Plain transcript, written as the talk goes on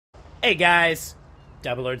Hey guys,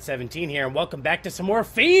 Double Lord 17 here, and welcome back to some more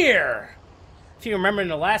F.E.A.R. If you remember in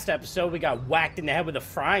the last episode, we got whacked in the head with a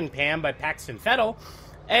frying pan by Paxton Fettel,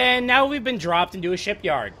 and now we've been dropped into a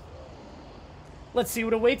shipyard. Let's see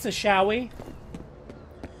what awaits us, shall we?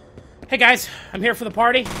 Hey guys, I'm here for the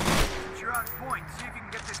party. You're on point. See if you can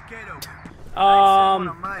get this gate open. Um, One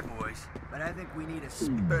of my boys, but I think we need a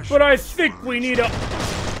special. But I think we need a...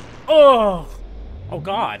 Oh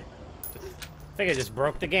God. I think I just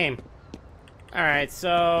broke the game. Alright,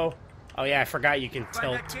 so... Oh yeah, I forgot you can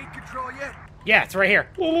tilt. Find that gate control yet? Yeah, it's right here.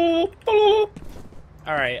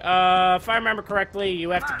 Alright, if I remember correctly,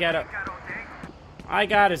 you have to get up. I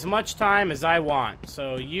got as much time as I want,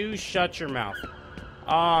 so you shut your mouth.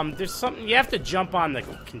 There's something... You have to jump on the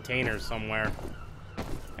container somewhere. I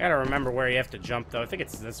gotta remember where you have to jump, though. I think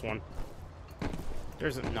it's this one.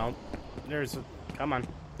 There's a... No. There's a... Come on.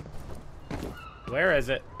 Where is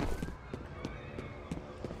it?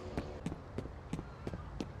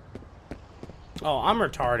 Oh, I'm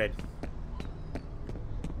retarded.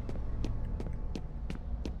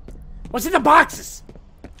 What's in the boxes?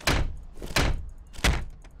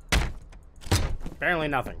 Apparently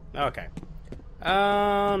nothing. Okay.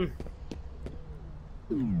 Alright,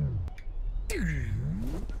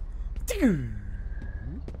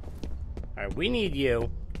 we need you,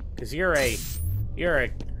 because you're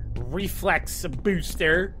a reflex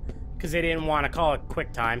booster, because they didn't want to call it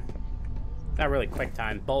quick time. Not really quick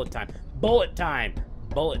time, bullet time. Bullet time!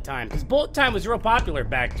 Bullet time. Because bullet time was real popular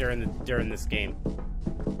back during this game.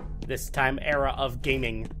 This time era of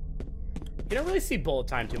gaming. You don't really see bullet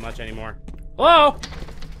time too much anymore. Hello?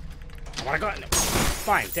 I wanna go out. No.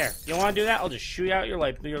 Fine, there. You wanna do that? I'll just shoot out your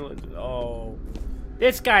life. Oh.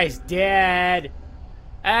 This guy's dead.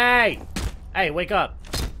 Hey! Hey, wake up.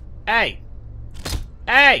 Hey!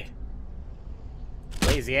 Hey!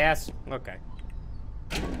 Lazy ass. Okay.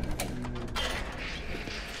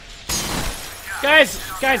 Guys,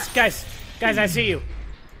 I see you.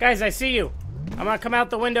 Guys, I see you. I'm gonna come out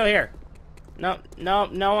the window here. No,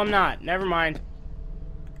 I'm not. Never mind.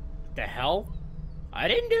 The hell? I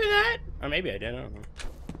didn't do that. Or maybe I did, I don't know.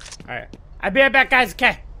 Alright. I'll be right back, guys,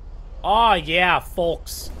 okay. Oh, yeah,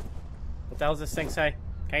 folks. What the hell does this thing say?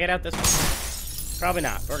 Can I get out this way? Probably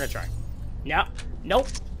not. We're gonna try. No. Nope.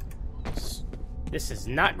 This is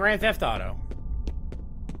not Grand Theft Auto.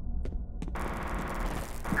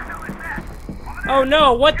 Oh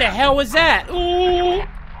no, what the hell was that? Ooh!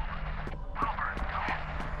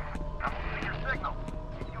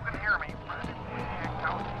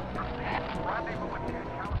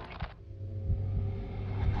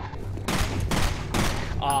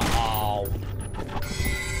 Uh-oh.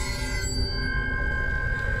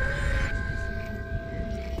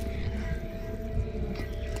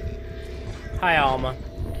 Hi, Alma.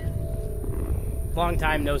 Long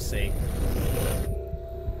time no see.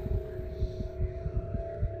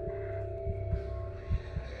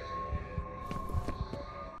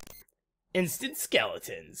 Instant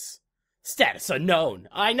skeletons. Status unknown.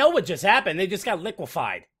 I know what just happened. They just got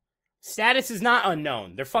liquefied. Status is not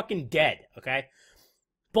unknown. They're fucking dead, okay?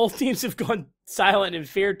 Both teams have gone silent, and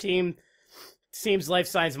F.E.A.R. team seems life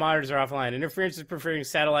science monitors are offline. Interference is preferring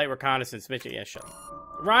satellite reconnaissance mission. Yeah, shut up.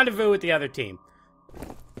 Rendezvous with the other team.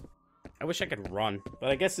 I wish I could run, but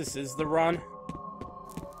I guess this is the run.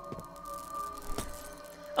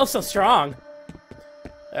 Oh, so strong.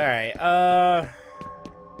 Alright,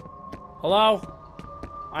 hello?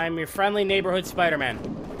 I'm your friendly neighborhood Spider-Man.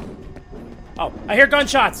 Oh, I hear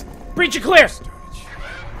gunshots! Breach and clear!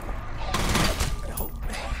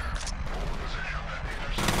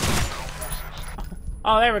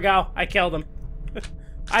 Oh, there we go. I killed him.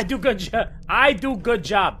 I do good job. I do good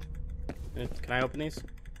job. Can I open these?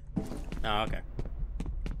 Oh, okay.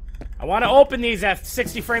 I want to open these at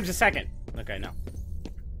 60 frames a second. Okay, no.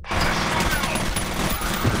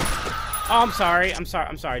 Oh, I'm sorry. I'm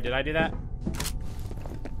sorry. Did I do that?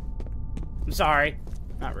 I'm sorry.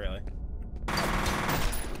 Not really.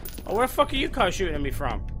 Oh, where the fuck are you shooting at me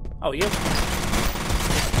from? Oh, you?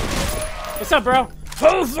 What's up, bro?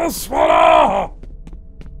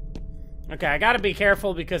 Okay, I gotta be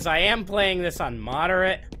careful because I am playing this on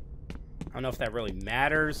moderate. I don't know if that really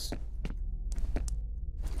matters.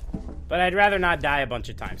 But I'd rather not die a bunch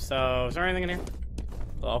of times. So, is there anything in here?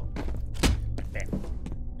 Hello? Damn.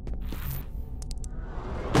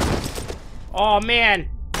 Oh, man.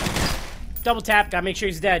 Double tap. Gotta make sure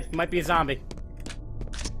he's dead. He might be a zombie.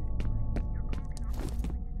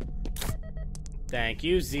 Thank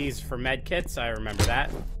you. Z's for med kits. I remember that.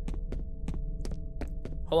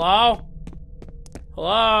 Hello?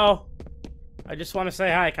 Hello? I just want to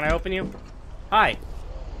say hi. Can I open you? Hi.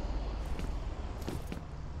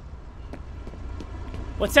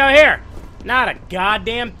 What's out here? Not a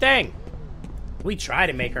goddamn thing. We try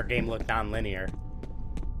to make our game look non-linear.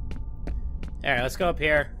 Alright, let's go up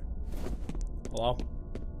here. Hello?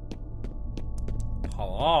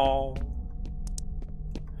 Hello?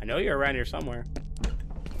 I know you're around here somewhere.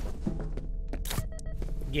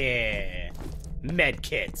 Yeah. Med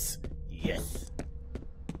kits. Yes.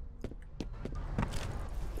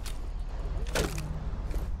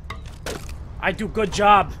 I do good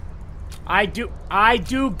job. I do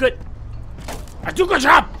good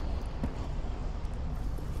job.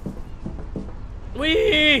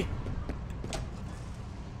 Whee!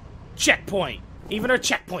 Checkpoint. Even our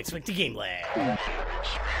checkpoints make the game lag.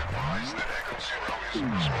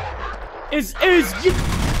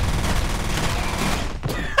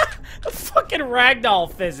 Fucking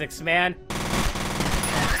ragdoll physics, man.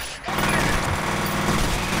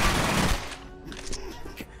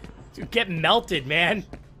 You get melted, man.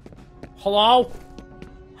 Hello?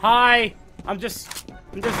 Hi. I'm just...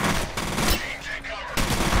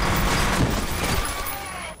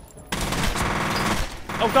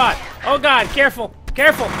 Oh god. Oh god. Careful.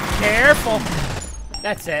 Careful. Careful.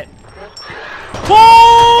 That's it.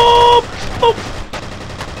 Boop! Boop!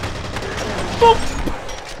 Boop!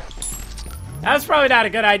 That was probably not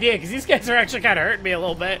a good idea, because these guys are actually kind of hurting me a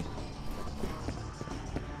little bit.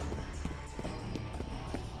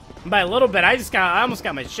 And by a little bit, I almost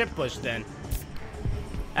got my ship pushed in.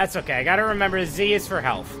 That's okay. I gotta remember Z is for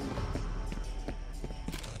health.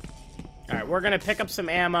 Alright, we're gonna pick up some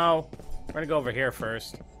ammo. We're gonna go over here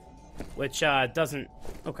first. Which, doesn't...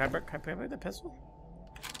 Oh, can I break the pistol?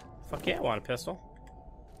 Fuck yeah, I want a pistol.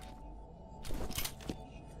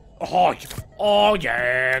 Oh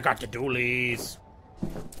yeah, got the dualies.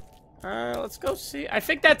 Let's go see. I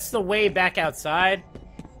think that's the way back outside,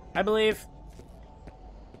 I believe.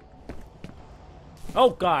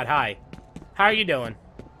 Oh god, hi. How are you doing?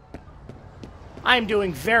 I'm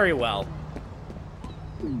doing very well.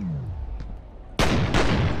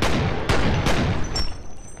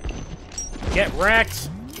 Get wrecked.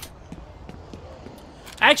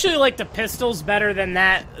 I actually like the pistols better than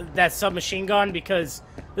that submachine gun, because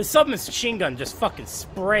the submachine gun just fucking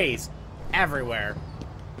sprays everywhere.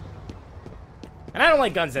 And I don't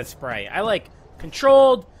like guns that spray. I like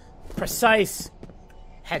controlled, precise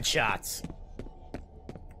headshots.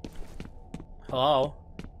 Hello?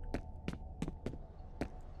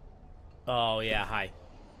 Oh, yeah, hi.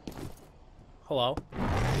 Hello?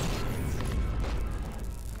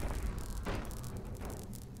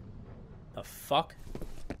 The fuck?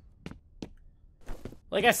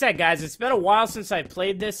 Like I said, guys, it's been a while since I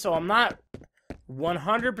played this, so I'm not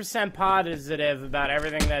 100% positive about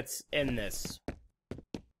everything that's in this.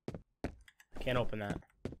 Can't open that.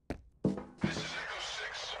 This is Echo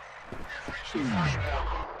 6. You've reached the first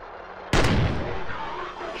block.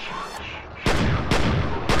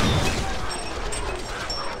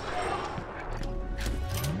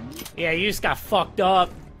 Yeah, you just got fucked up.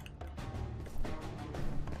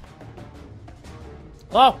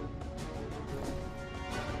 Hello?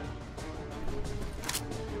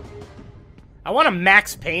 I want to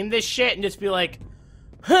max pain this shit and just be like,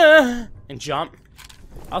 huh, and jump.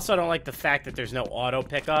 Also, I don't like the fact that there's no auto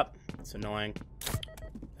pickup. It's annoying.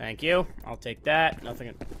 Thank you. I'll take that.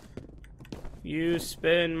 Nothing. You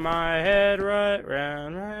spin my head right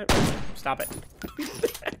round, right. Stop it.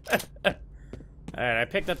 Alright, I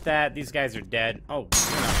picked up that. These guys are dead. Oh,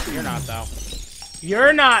 you're not though.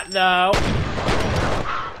 You're not, though.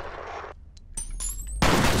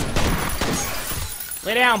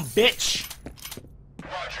 Lay down, bitch.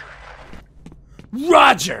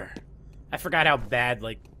 Roger! I forgot how bad,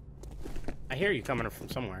 like... I hear you coming from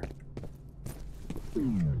somewhere.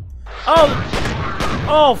 Oh!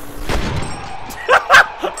 Oh!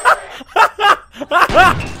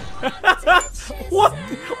 What?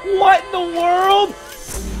 What in the world?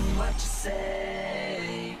 What you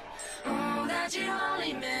say? Oh, that you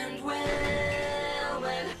only meant well,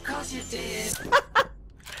 'cause you did.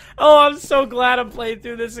 Oh, I'm so glad I'm playing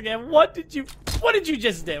through this again. What did you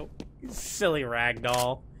just do? You silly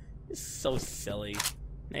ragdoll. You're so silly.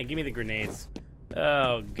 Hey, give me the grenades.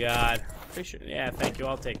 Oh, God. Pretty sure, yeah, thank you.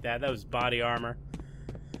 I'll take that. That was body armor.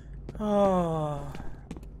 Oh.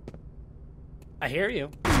 I hear you.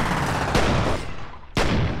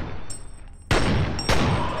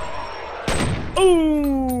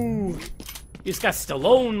 Ooh! You just got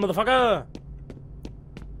Stallone, motherfucker!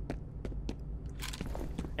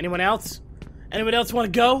 Anyone else? Anyone else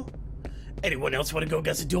want to go? Anyone else want to go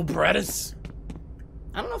get some dual Berettas?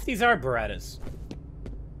 I don't know if these are Berettas.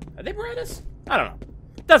 Are they Berettas? I don't know.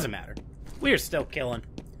 Doesn't matter. We are still killing.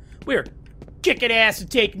 We are kicking ass and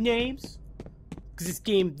taking names. Because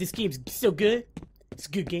this game's so good. It's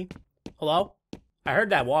a good game. Hello? I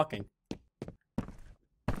heard that walking.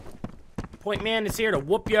 Point man is here to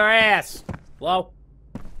whoop your ass. Hello?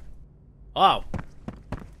 Oh.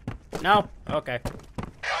 No? Okay.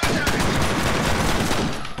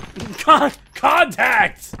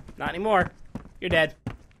 Contact! Not anymore. You're dead.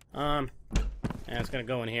 Yeah, it's gonna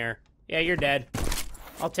go in here. Yeah, you're dead.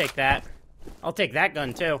 I'll take that. I'll take that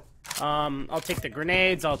gun, too. I'll take the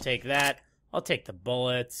grenades. I'll take that. I'll take the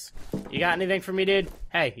bullets. You got anything for me, dude?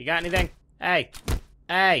 Hey, you got anything? Hey.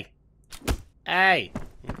 Hey. Hey.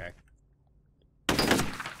 Okay.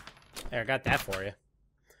 There, I got that for you.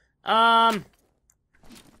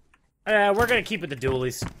 We're gonna keep it the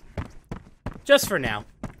dualies. Just for now.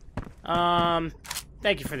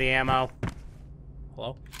 Thank you for the ammo.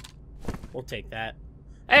 Hello? We'll take that.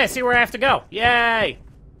 Hey, I see where I have to go. Yay!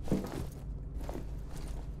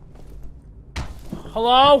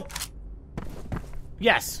 Hello?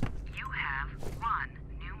 Yes. You have one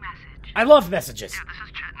new message. I love messages. Yeah, this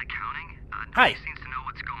is Chet in accounting. Hi. Nobody seems to know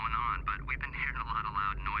what's going on, but we've been hearing a lot of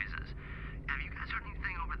loud noises. Have you guys heard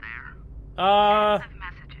anything over there? Of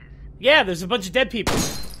messages. Yeah, there's a bunch of dead people.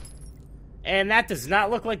 And that does not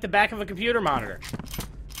look like the back of a computer monitor.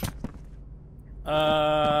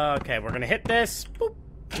 Okay, we're gonna hit this. Boop.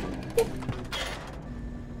 Boop.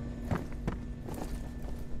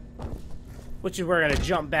 Which is we're gonna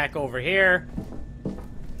jump back over here.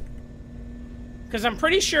 Because I'm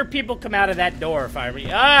pretty sure people come out of that door if I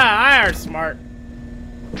I are smart.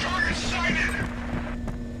 Target sighted!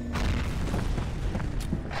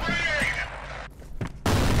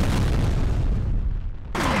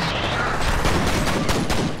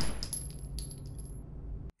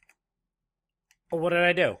 What did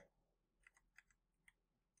I do?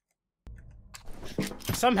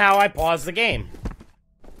 Somehow I paused the game.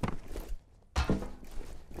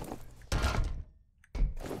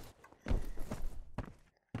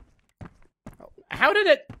 How did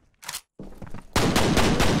it...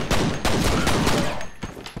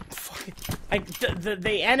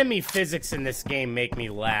 The enemy physics in this game make me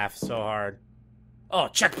laugh so hard. Oh,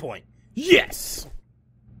 checkpoint. Yes!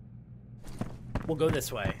 We'll go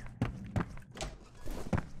this way.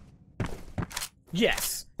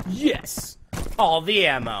 Yes! Yes! All the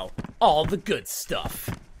ammo. All the good stuff.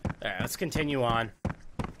 Alright, let's continue on.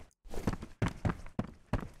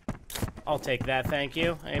 I'll take that, thank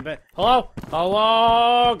you. Anybody? Hello?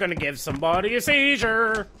 Hello? Gonna give somebody a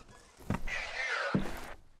seizure.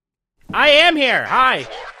 I am here! Hi! Yes,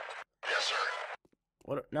 sir.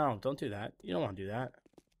 What? No, don't do that. You don't want to do that.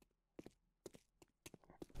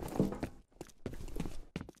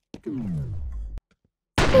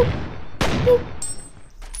 Boop. Boop.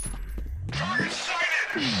 Target sighted!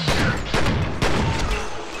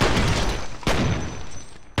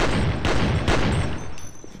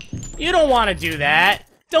 You don't want to do that.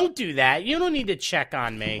 Don't do that. You don't need to check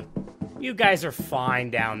on me. You guys are fine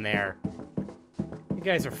down there. You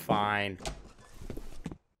guys are fine.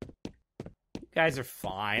 You guys are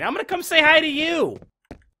fine. I'm gonna come say hi to you.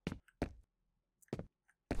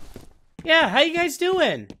 Yeah, how you guys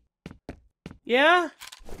doing? Yeah?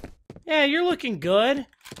 Yeah, you're looking good.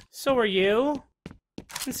 So are you.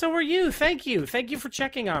 And so are you. Thank you. Thank you for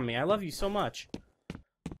checking on me. I love you so much.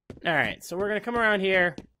 Alright, so we're gonna come around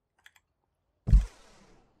here.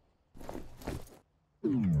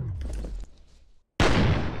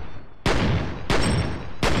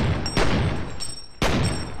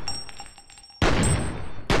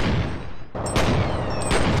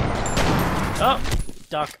 Oh,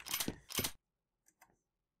 duck.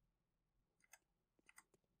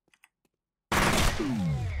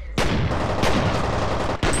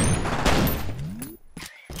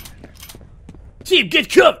 Team, get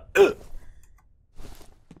covered! Ugh.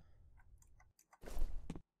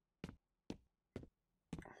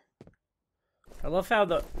 I love how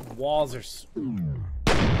the walls are...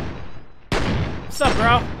 What's up,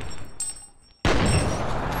 bro?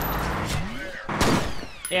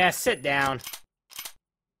 Yeah, sit down.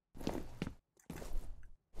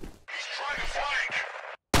 He's trying to flank!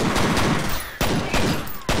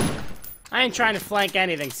 I ain't trying to flank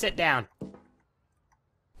anything. Sit down.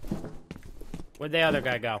 Where'd the other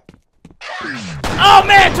guy go? Oh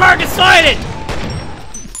man, target sighted!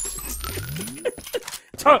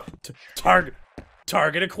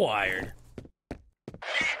 Target acquired.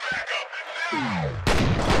 Need backup now!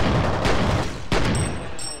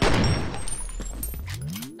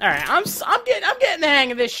 All right, I'm getting the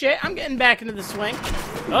hang of this shit. I'm getting back into the swing.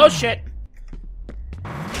 Oh shit!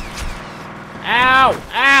 Ow!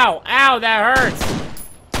 Ow! Ow! That hurts.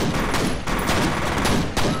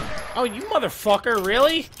 Oh, you motherfucker,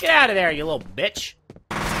 really? Get out of there, you little bitch.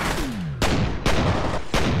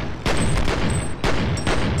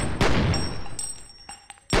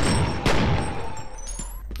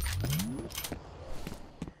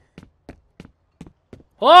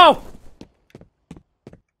 Hello?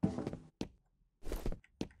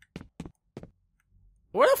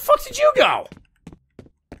 Where the fuck did you go?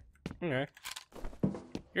 Okay.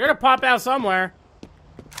 You're gonna pop out somewhere.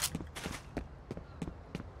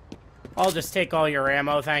 I'll just take all your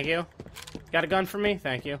ammo, thank you. Got a gun for me?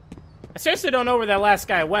 Thank you. I seriously don't know where that last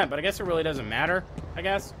guy went, but I guess it really doesn't matter, I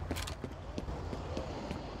guess.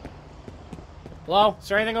 Hello? Is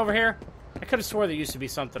there anything over here? I could have swore there used to be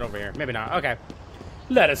something over here. Maybe not. Okay.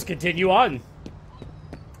 Let us continue on.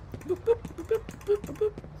 Boop, boop, boop, boop, boop, boop,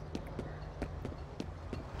 boop.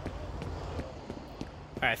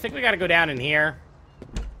 Alright, I think we gotta go down in here.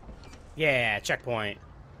 Yeah, checkpoint.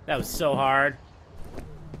 That was so hard.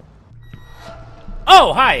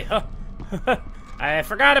 Oh, hi! I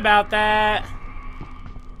forgot about that.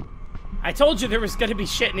 I told you there was gonna be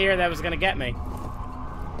shit in here that was gonna get me.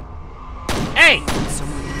 Hey!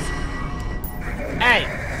 Hey!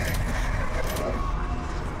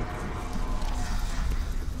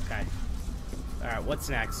 Okay. Alright, what's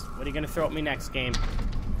next? What are you gonna throw at me next, game?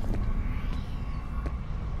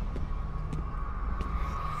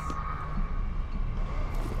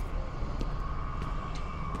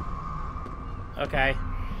 Okay.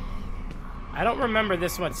 I don't remember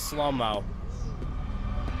this much slow-mo.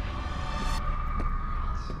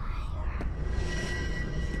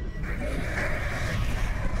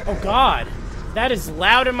 Oh god! That is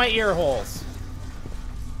loud in my ear holes.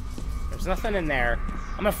 There's nothing in there.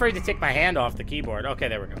 I'm afraid to take my hand off the keyboard. Okay,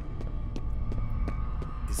 there we go.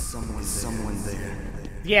 Is someone there?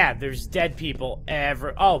 Yeah, there's dead people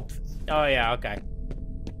ever. Oh yeah, okay.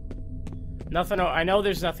 Nothing. I know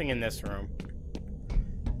there's nothing in this room.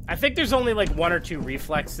 I think there's only like 1 or 2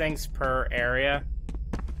 reflex things per area.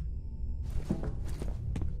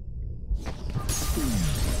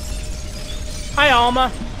 Hi,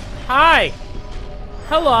 Alma. Hi.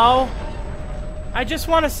 Hello. I just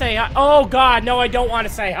want to say hi. Oh, God. No, I don't want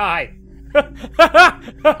to say hi.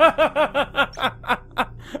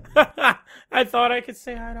 I thought I could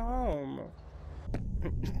say hi to home.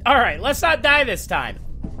 All right, let's not die this time.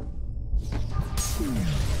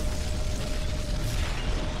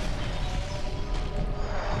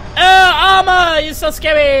 Oh, Alma! You're so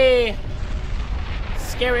scary!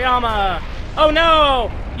 Scary Alma. Oh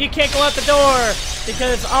no! You can't go out the door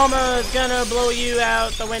because Alma's gonna blow you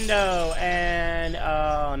out the window. And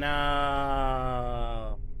oh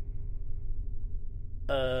no.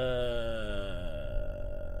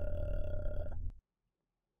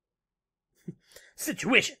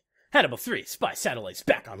 Situation. Hannibal 3 spy satellites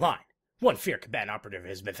back online. One F.E.A.R. combatant operative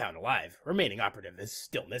has been found alive. Remaining operative is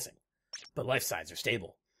still missing. But life signs are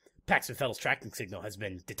stable. Paxton Fettle's tracking signal has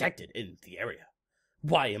been detected in the area.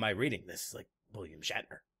 Why am I reading this like William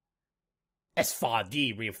Shatner? F.E.A.R.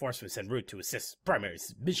 reinforcements en route to assist primary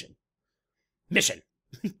mission.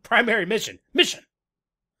 Primary mission.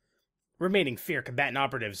 Remaining F.E.A.R. combatant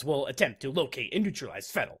operatives will attempt to locate and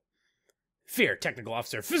neutralize Fettle. F.E.A.R. technical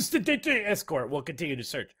officer Escort will continue to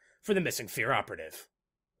search for the missing F.E.A.R. operative.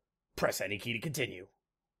 Press any key to continue.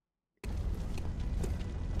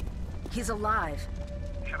 He's alive.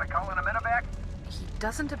 Should I call in a medevac? He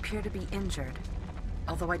doesn't appear to be injured,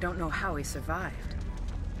 although I don't know how he survived.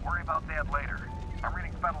 Worry about that later. I'm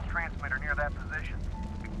reading Fettle's transmitter near that position.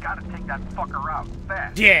 We gotta take that fucker out,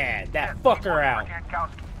 fast. Yeah, that fucker out.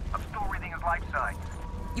 I'm still reading his life signs.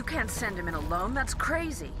 You can't send him in alone, that's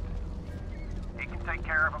crazy. He can take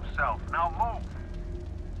care of himself. Now move.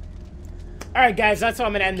 Alright guys, that's how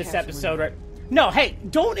I'm gonna end this episode, right? No, hey,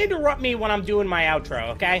 don't interrupt me when I'm doing my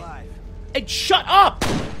outro, okay? Hey, shut up!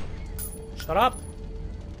 Shut up.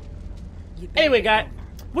 Anyway, guy.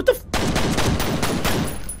 What the f—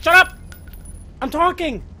 Shut up! I'm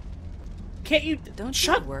talking! Can't you— Don't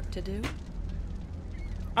you have work to do?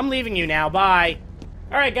 I'm leaving you now, bye.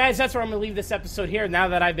 Alright guys, that's where I'm gonna leave this episode here now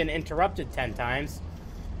that I've been interrupted 10 times.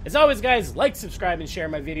 As always guys, like, subscribe, and share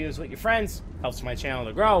my videos with your friends. Helps my channel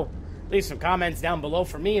to grow. Leave some comments down below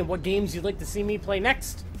for me and what games you'd like to see me play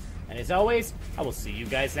next. And as always, I will see you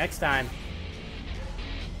guys next time.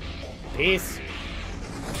 Peace.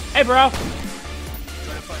 Hey, bro. Try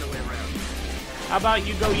to find a way around. How about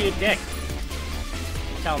you go eat a dick?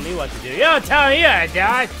 Tell me what to do. Yo, tell you what to do.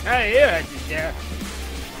 I tell you what to do.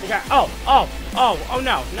 You got— oh,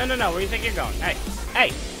 no. Where do you think you're going?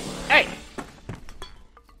 Hey.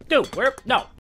 Dude, where— no.